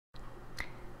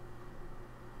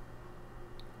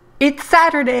It's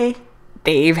Saturday.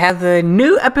 Dave has a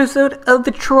new episode of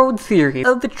the Troll series.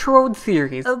 Of the Troll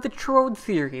series. Of the Troll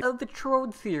series. Of the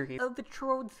Troll series. Of the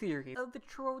Troll series. Of the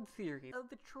Troll series. Of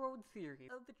the Troll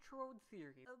series. Of the Troll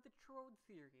series. Of the Troll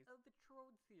series. Of the Troll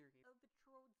series. Of the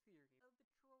Troll series. Of the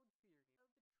Troll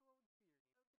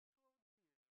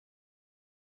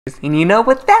series. And you know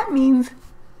what that means?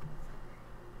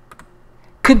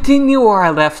 Continue where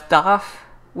I left off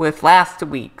with last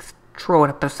week's Troll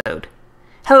episode.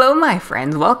 Hello, my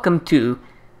friends. Welcome to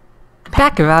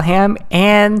Pacvalham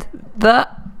and the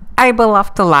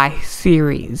IBALOFTLLAI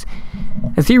series.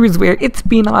 A series where it's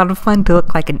been a lot of fun to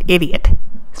look like an idiot.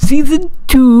 Season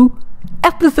 2,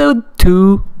 Episode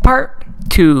 2, Part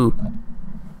 2.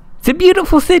 It's a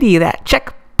beautiful city, that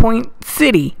Checkpoint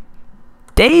City.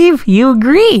 Dave, you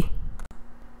agree?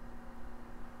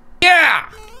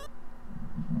 Yeah!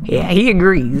 Yeah, he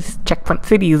agrees. Checkpoint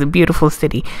City is a beautiful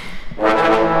city.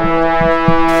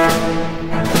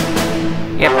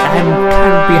 Yep, I'm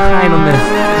kind of behind on the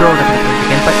drone episode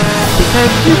again, but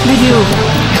because this video is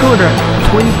shorter,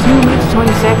 22 minutes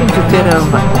 20 seconds instead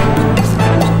of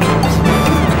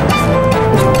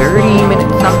 30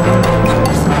 minutes something,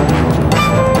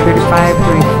 35,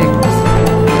 36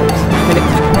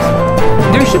 minutes,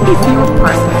 there should be fewer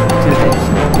parts to this.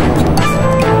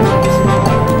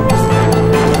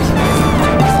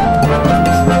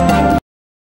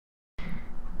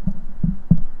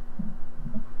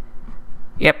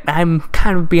 Yep, I'm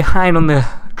kind of behind on the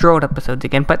drone episodes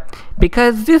again, but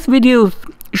because this video is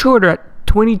shorter at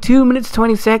 22 minutes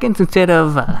 20 seconds instead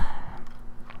of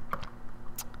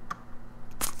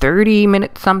 30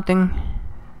 minutes something,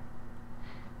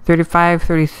 35,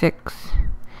 36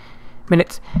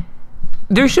 minutes,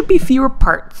 there should be fewer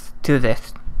parts to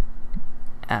this.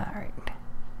 Alright.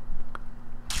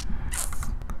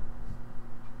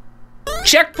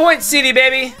 Checkpoint City,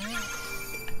 baby!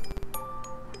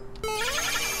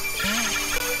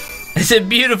 It's a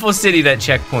beautiful city, that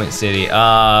Checkpoint City.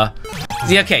 Yeah,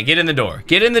 okay, get in the door.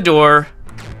 Get in the door.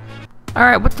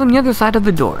 Alright, what's on the other side of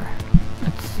the door?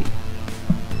 Let's see.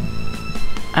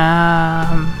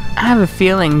 I have a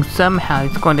feeling somehow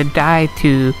it's going to die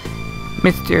to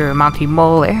Mr. Monty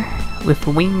Moller with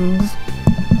wings.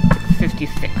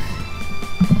 56.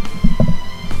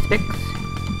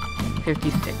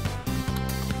 56.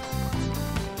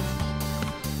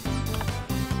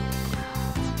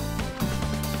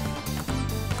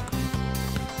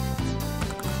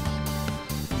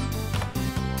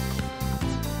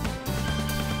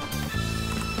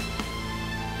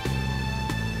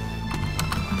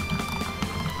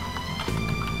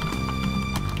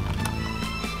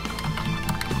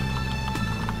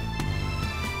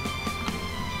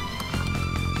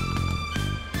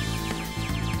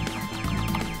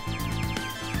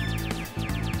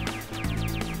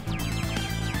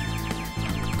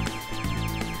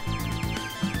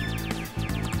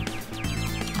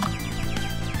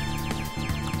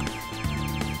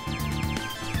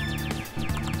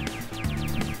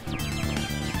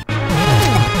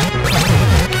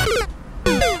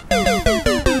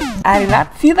 I did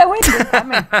not see that window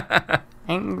coming.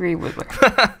 Angry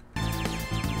Wiggler.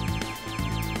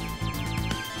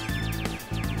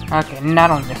 Okay,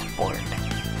 not on this board.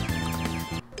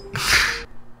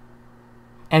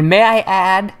 And may I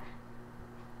add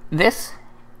this?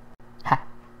 Ha.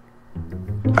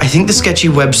 I think the sketchy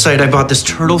website I bought this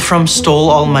turtle from stole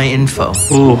all my info.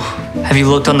 Ooh, have you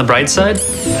looked on the bright side?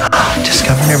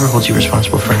 Discover never holds you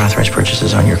responsible for unauthorized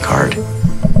purchases on your card.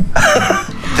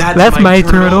 That's my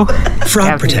turtle.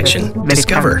 Fraud protection.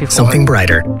 Discover something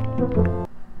brighter.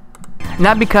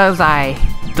 Not because I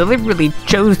deliberately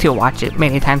chose to watch it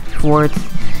many times before. It's,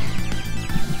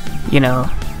 you know,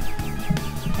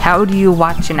 how do you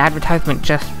watch an advertisement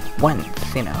just once?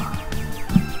 You know,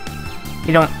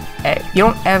 you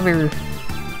don't ever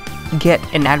get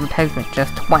an advertisement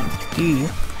just once, do you?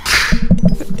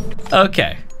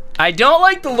 Okay. I don't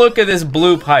like the look of this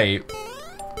blue pipe.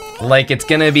 Like it's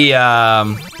gonna be,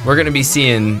 we're gonna be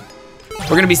seeing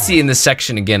this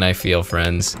section again, I feel,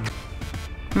 friends.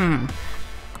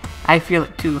 I feel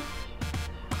it too.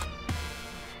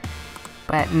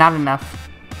 But not enough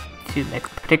to make a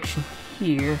prediction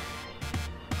here.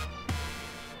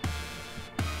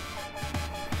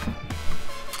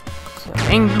 So,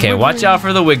 okay, watch out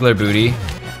for the Wiggler booty.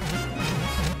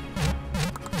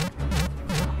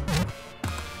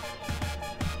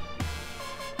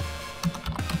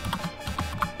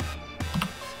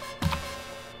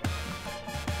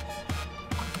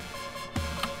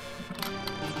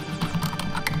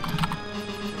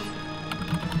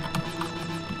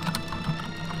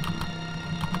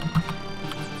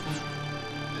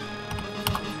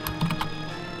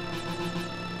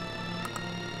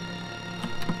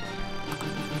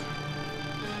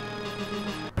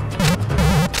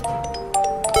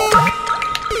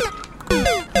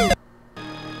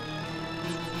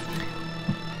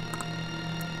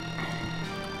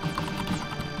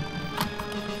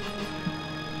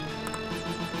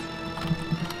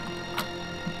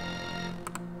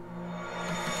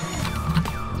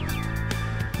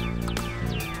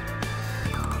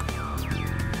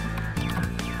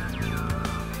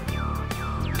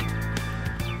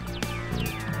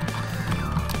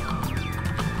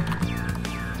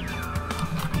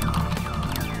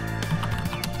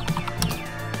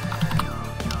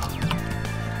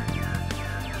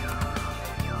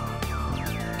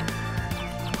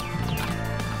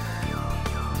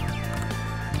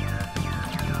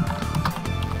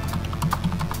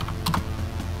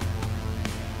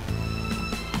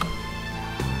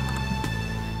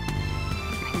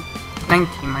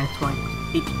 19 minus 1 is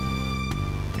 18.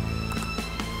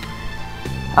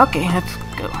 Okay, let's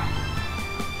go.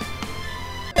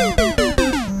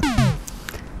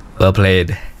 Well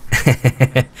played.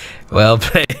 Well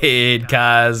played,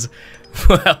 Kaz.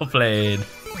 Well played.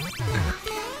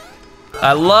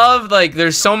 I love, like,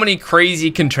 there's so many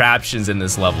crazy contraptions in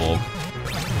this level.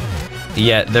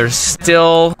 Yet there's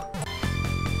still...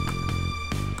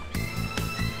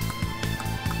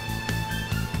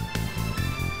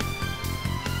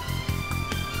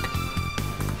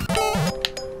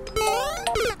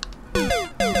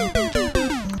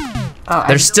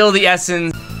 there's still the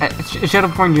essence... It should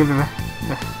have pointed you to the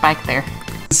spike there.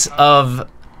 ...of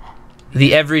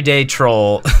the everyday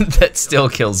troll that still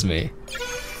kills me.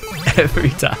 Every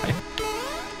time.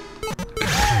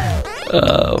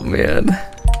 Oh, man.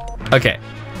 Okay.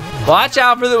 Watch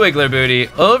out for the Wiggler booty.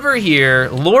 Over here,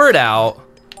 lure it out.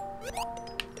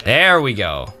 There we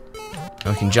go.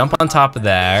 We can jump on top of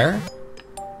there.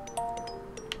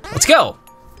 Let's go.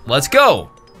 Let's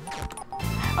go.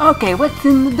 Okay, what's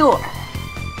in the door?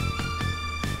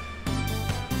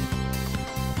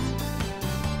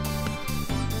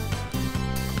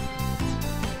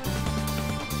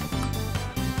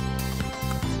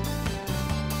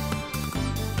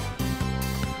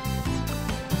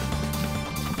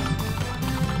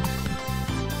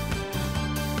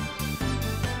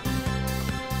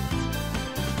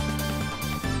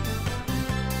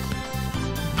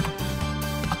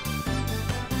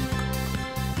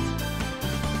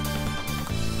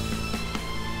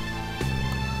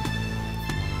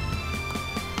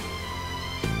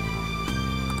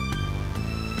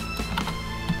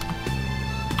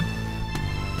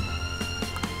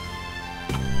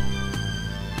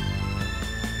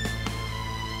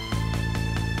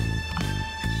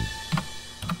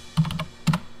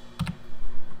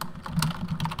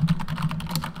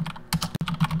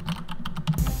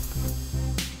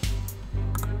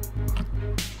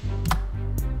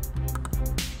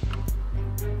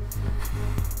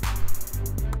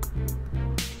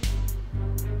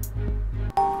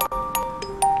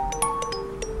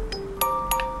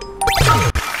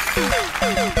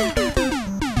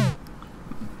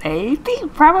 Maybe,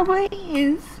 probably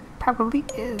is.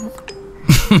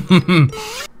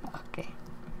 Okay.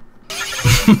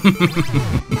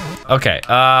 Okay,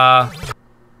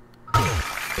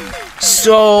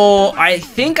 so I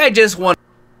think I just want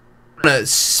to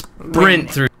sprint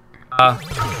through.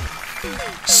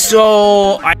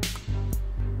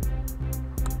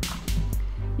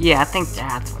 Yeah, I think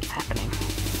that's what's happening.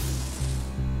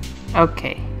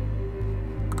 Okay.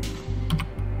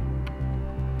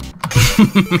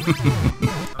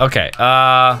 Okay,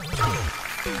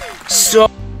 so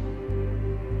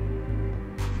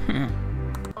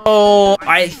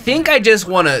I think I just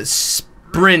want to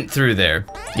sprint through there.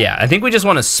 Yeah, I think we just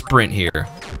want to sprint here.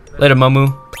 Later, Momu.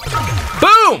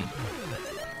 Boom!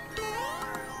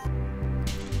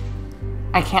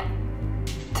 I can't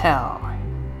tell.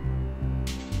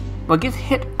 Well, it gets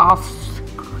hit off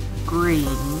screen.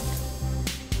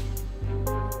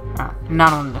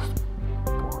 Not on this board.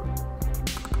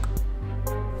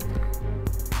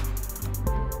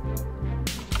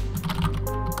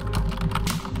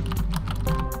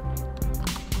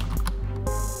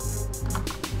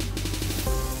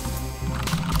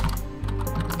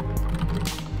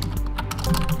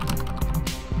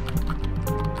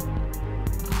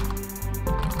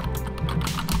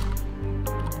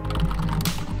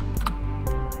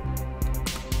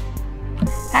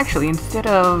 Actually, instead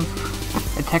of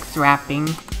a text wrapping,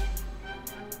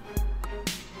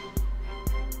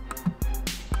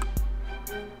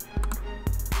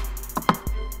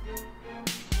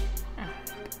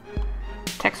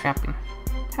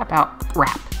 how about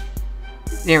wrap?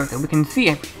 There we go, we can see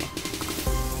everything.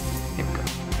 There we go.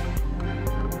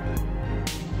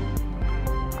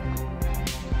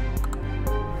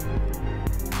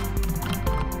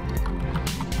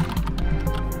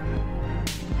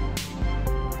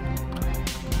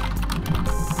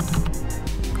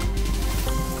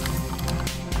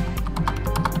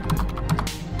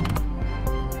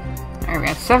 Alright, we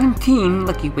have 17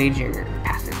 lucky wager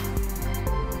passes.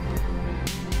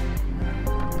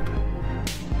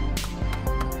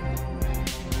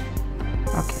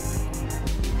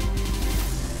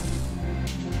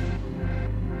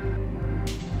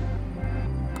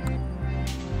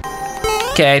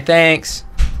 Okay, thanks.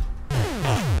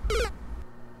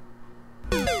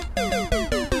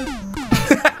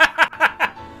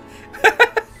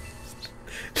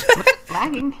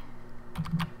 Lagging.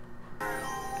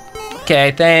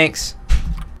 Okay, thanks.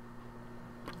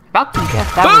 About to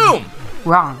guess that Boom! was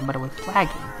wrong, but it was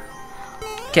flagging.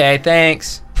 Okay,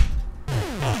 thanks.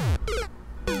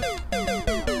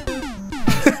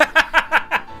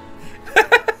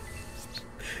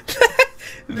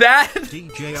 That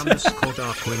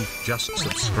DJ_Darkwing just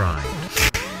subscribed.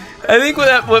 I think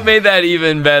what made that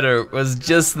even better was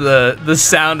just the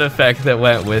sound effect that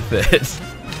went with it.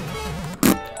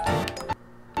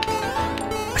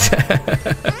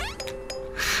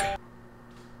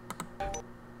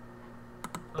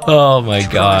 Oh my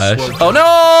gosh. Oh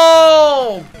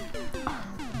no!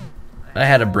 I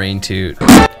had a brain toot.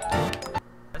 I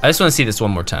just want to see this one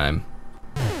more time.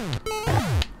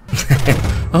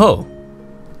 Oh.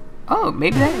 Oh,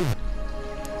 maybe that is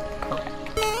correct.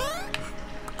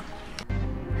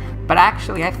 But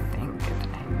actually, I think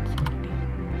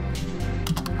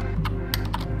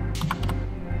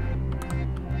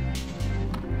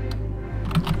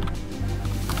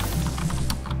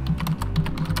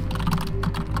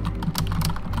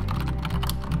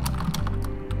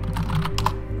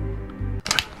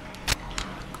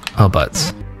oh,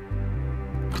 butts.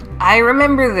 I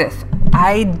remember this.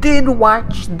 I did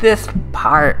watch this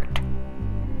part.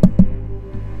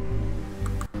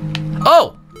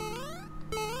 Oh!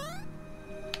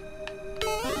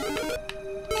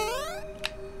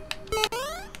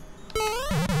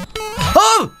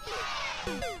 Oh!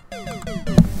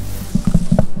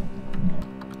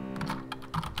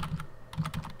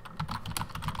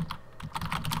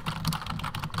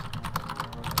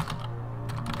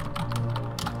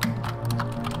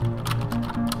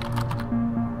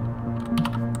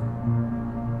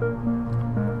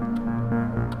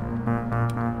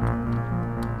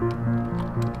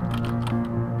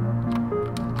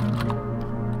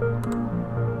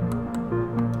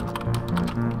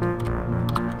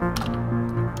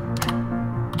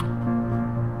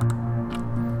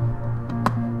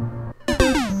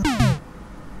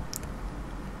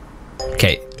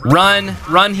 Okay, run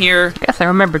here. Yes, I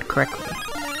remembered correctly.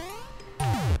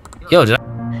 Yo, did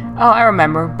I? Oh, I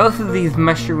remember. Both of these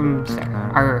mushrooms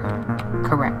are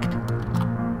correct.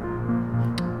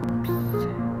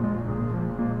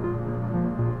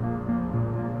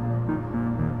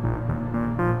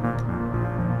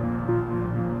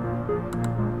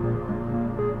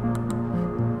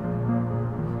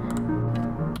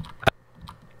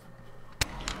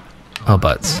 Oh,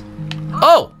 butts.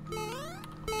 Oh!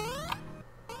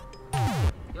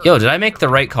 Yo, did I make the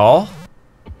right call?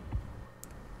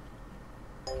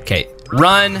 Okay,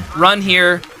 run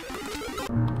here.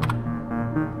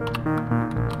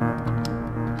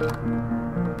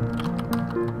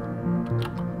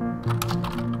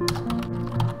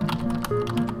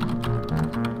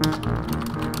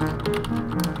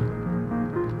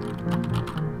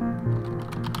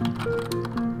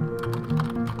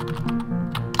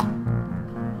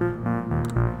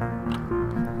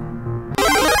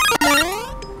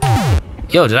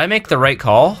 Yo, did I make the right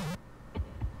call?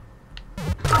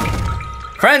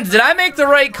 Friends, did I make the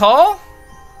right call?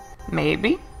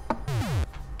 Maybe.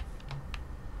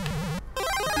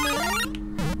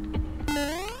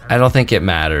 I don't think it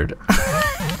mattered.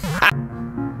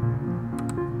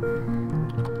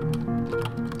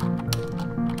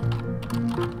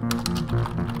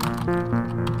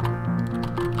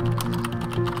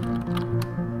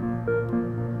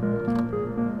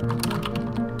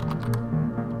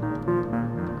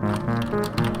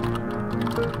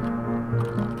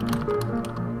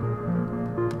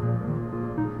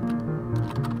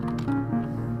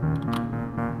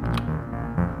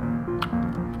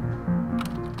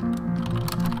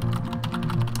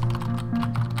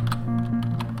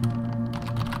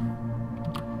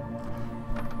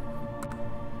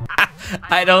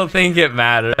 I don't think it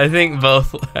mattered. I think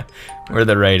both were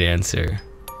the right answer.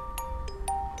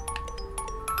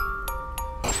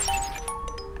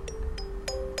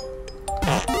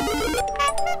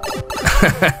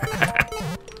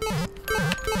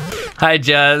 Hi,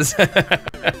 Juzz.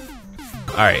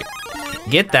 Alright.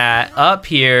 Get that. Up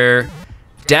here.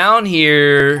 Down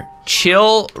here.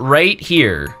 Chill right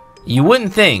here. You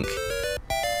wouldn't think.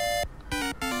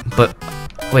 But...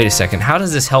 wait a second, how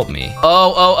does this help me? Oh.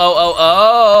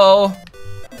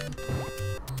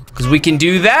 Because we can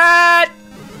do that!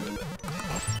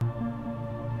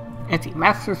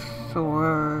 Anti-master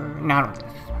sword... not this.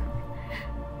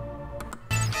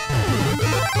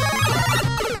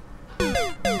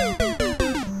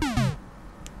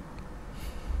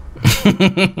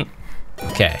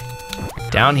 Okay,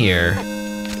 down here.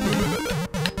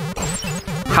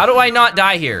 How do I not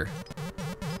die here?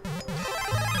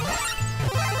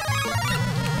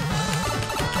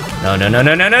 No!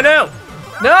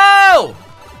 No!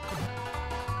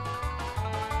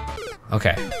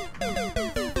 Okay.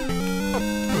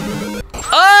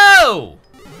 Oh!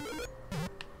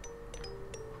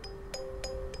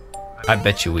 I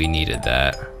bet you we needed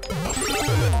that.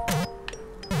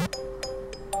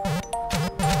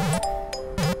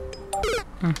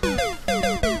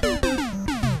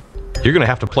 You're gonna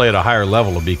have to play at a higher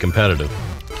level to be competitive.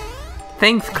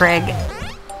 Thanks, Craig.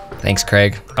 Thanks,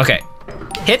 Craig. Okay,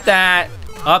 hit that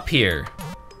up here.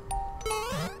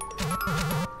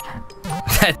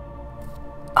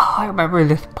 Oh, I remember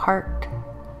this part.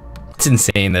 It's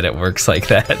insane that it works like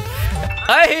that.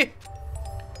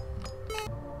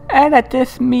 And that's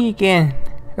just me again,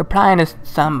 replying to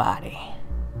somebody.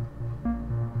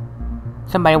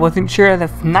 Somebody wasn't sure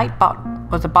if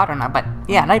Nightbot was a bot or not, but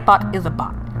yeah, Nightbot is a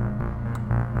bot.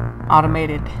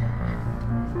 Automated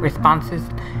responses.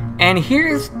 And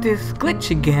here's this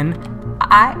glitch again.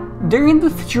 During the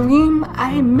stream,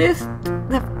 I missed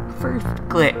the first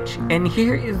glitch, and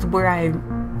here is where I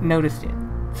noticed it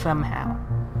somehow.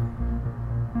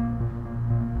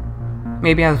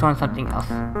 Maybe I was doing something else.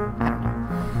 I don't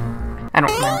know. I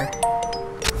don't remember.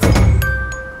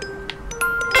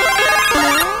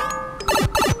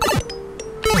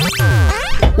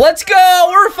 Let's go!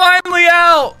 We're finally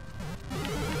out!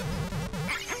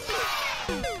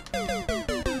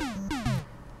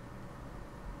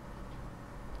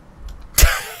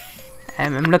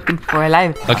 I'm looking for a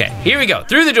live. Okay, here we go.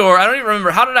 Through the door. I don't even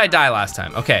remember. How did I die last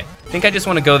time? Okay, I think I just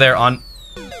want to go there on...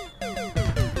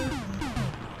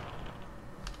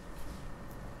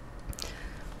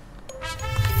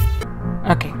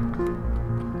 Okay.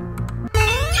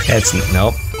 It's...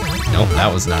 Nope. Nope,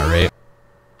 that was not right.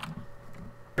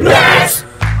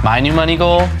 My new money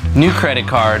goal, new credit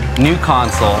card, new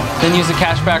console, then use the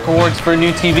cashback rewards for a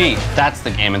new TV. That's the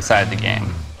game inside the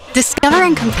game. Discover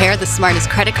and compare the smartest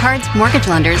credit cards, mortgage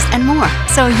lenders, and more,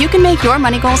 so you can make your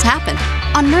money goals happen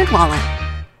on NerdWallet.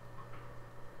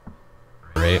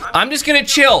 Right. I'm just gonna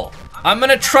chill. I'm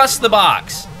gonna trust the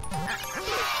box.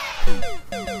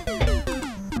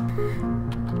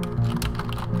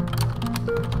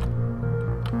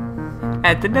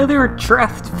 That's another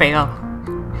trust fail.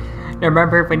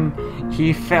 Remember when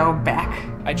he fell back?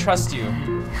 I trust you.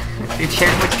 The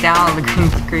chair went down, the green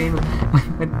screen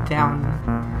went down.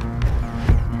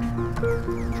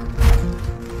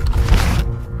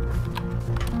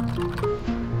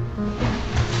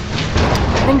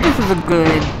 I think this is a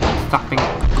good stopping.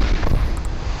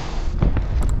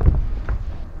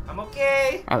 I'm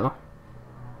okay. Oh.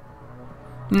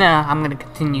 Nah, I'm gonna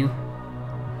continue.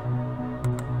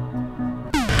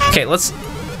 Okay, let's...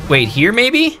 Wait, here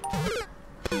maybe?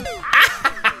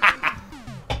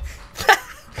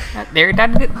 There,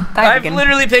 died I've again.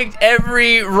 literally picked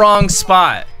every wrong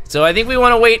spot. So I think we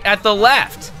want to wait at the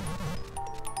left.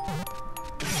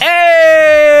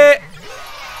 Hey!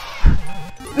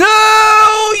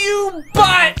 No, you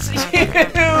butt! You!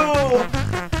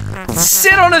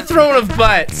 Sit on a throne of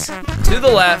butts. To the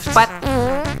left. But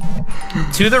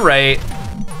to the right.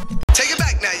 Take it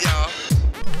back now, y'all.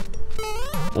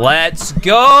 Let's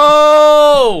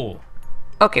go!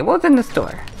 okay, what's in the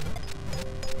store?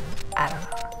 I don't know.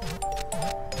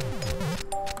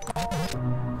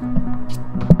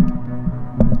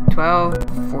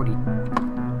 12:42.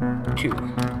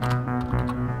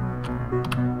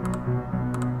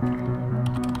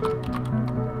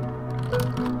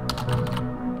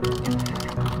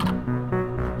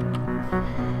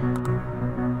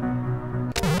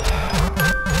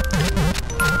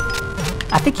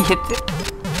 I think he hits it.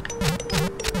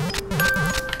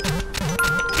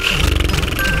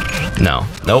 No.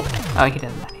 Nope. Oh, he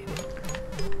does not hit it.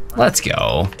 Let's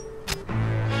go.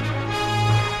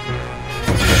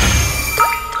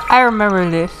 I remember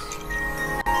this.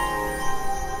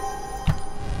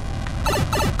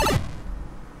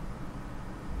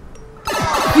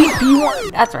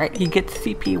 CP1. That's right, he gets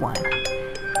CP1.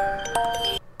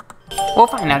 We'll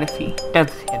find out if he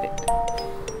does hit it.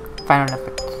 Find out if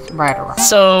it's right or wrong.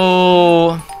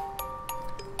 So...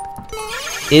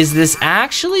 is this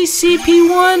actually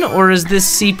CP1 or is this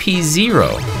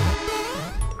CP0?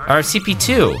 Or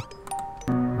CP2?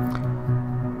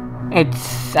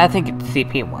 I think it's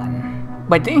CP1.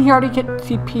 But didn't he already get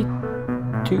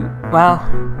CP2? Well...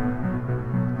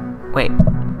 wait.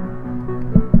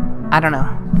 I don't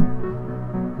know.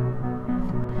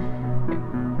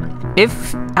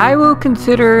 If I will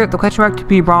consider the question mark to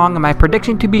be wrong and my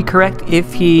prediction to be correct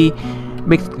if he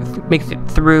makes it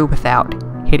through without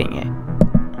hitting it.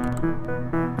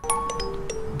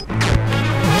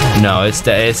 No, it's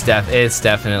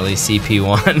definitely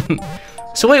CP1.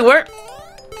 So wait,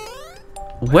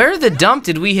 where the dump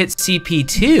did we hit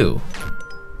CP2?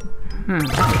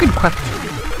 That's a good question.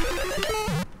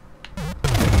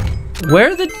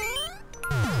 Where the...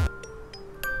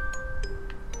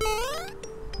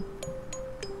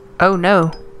 oh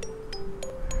no.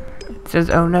 It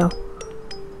says oh no.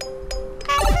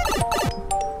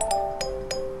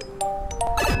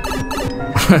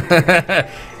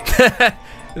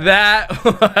 That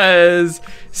was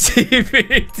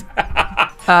CP.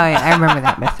 Oh yeah, I remember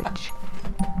that message.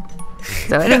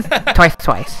 So it is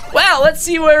twice. Well, let's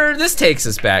see where this takes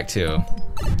us back to.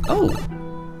 Oh.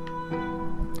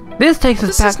 This takes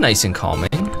us back. This is nice and calming.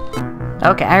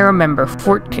 Okay, I remember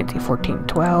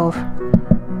 1412.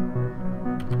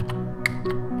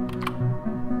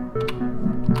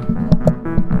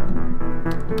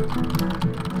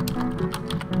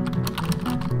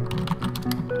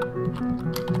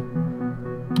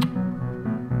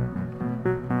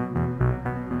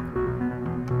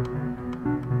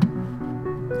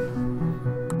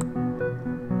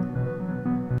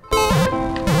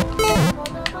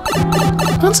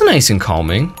 That's nice and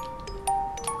calming.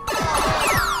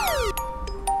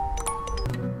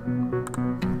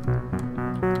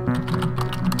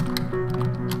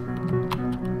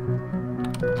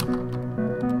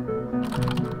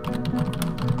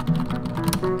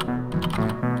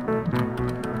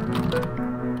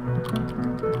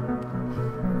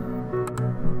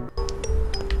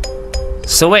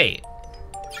 So wait,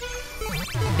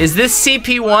 is this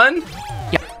CP1?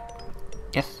 Yep.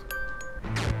 Yes.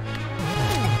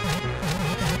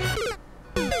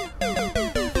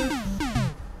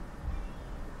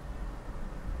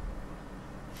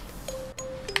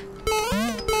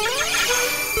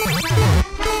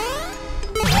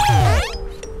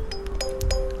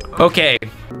 Okay.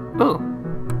 Ooh.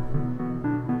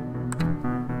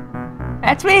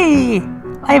 That's me!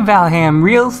 Pacvalham,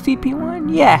 real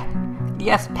CP1? Yeah.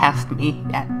 Yes, past me.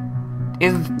 That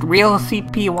is real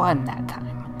CP1 that time.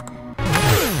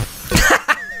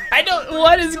 I don't.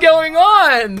 What is going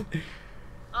on?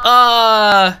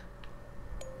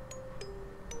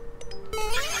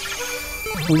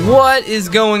 What is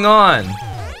going on?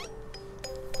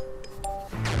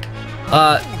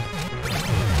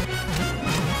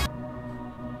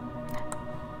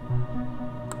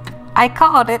 I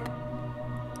called it.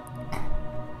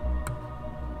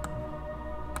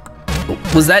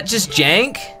 Was that just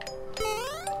jank?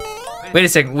 Wait a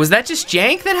second, was that just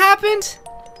jank that happened?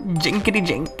 Jinkity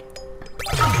jink.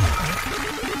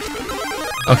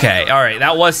 Okay, alright,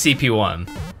 that was CP1.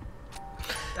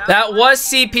 That was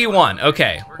CP1.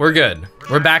 Okay, we're good.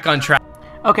 We're back on track.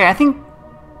 Okay, I think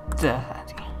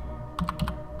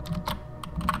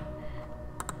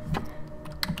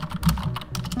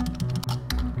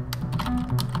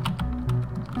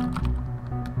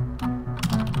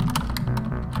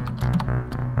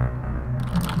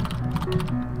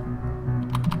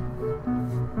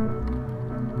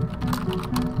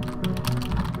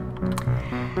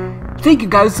thank you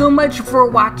guys so much for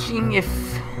watching. If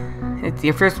it's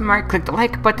your first mark, click the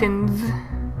like buttons.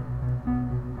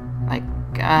 Like,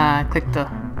 click the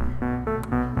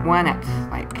one that's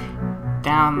like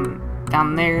down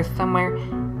there somewhere.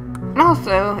 And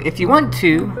also, if you want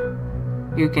to,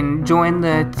 you can join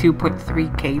the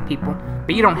 2.3k people,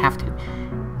 but you don't have to.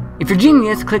 If you're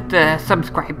genius, click the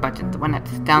subscribe button, the one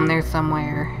that's down there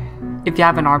somewhere, if you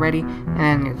haven't already. And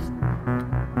then there's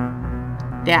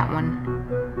that one.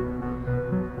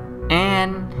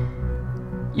 And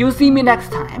you'll see me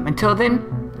next time. Until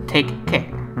then, take care.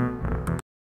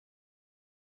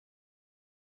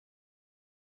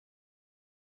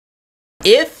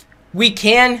 If we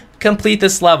can complete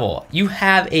this level, you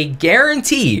have a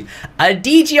guarantee, a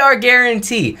DGR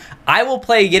guarantee. I will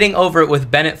play Getting Over It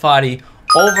with Bennett Foddy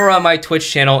over on my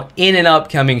Twitch channel in an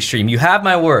upcoming stream. You have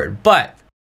my word, but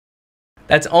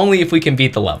that's only if we can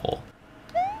beat the level.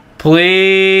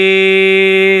 Please.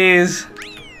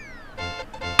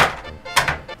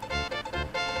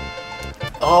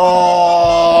 Oh.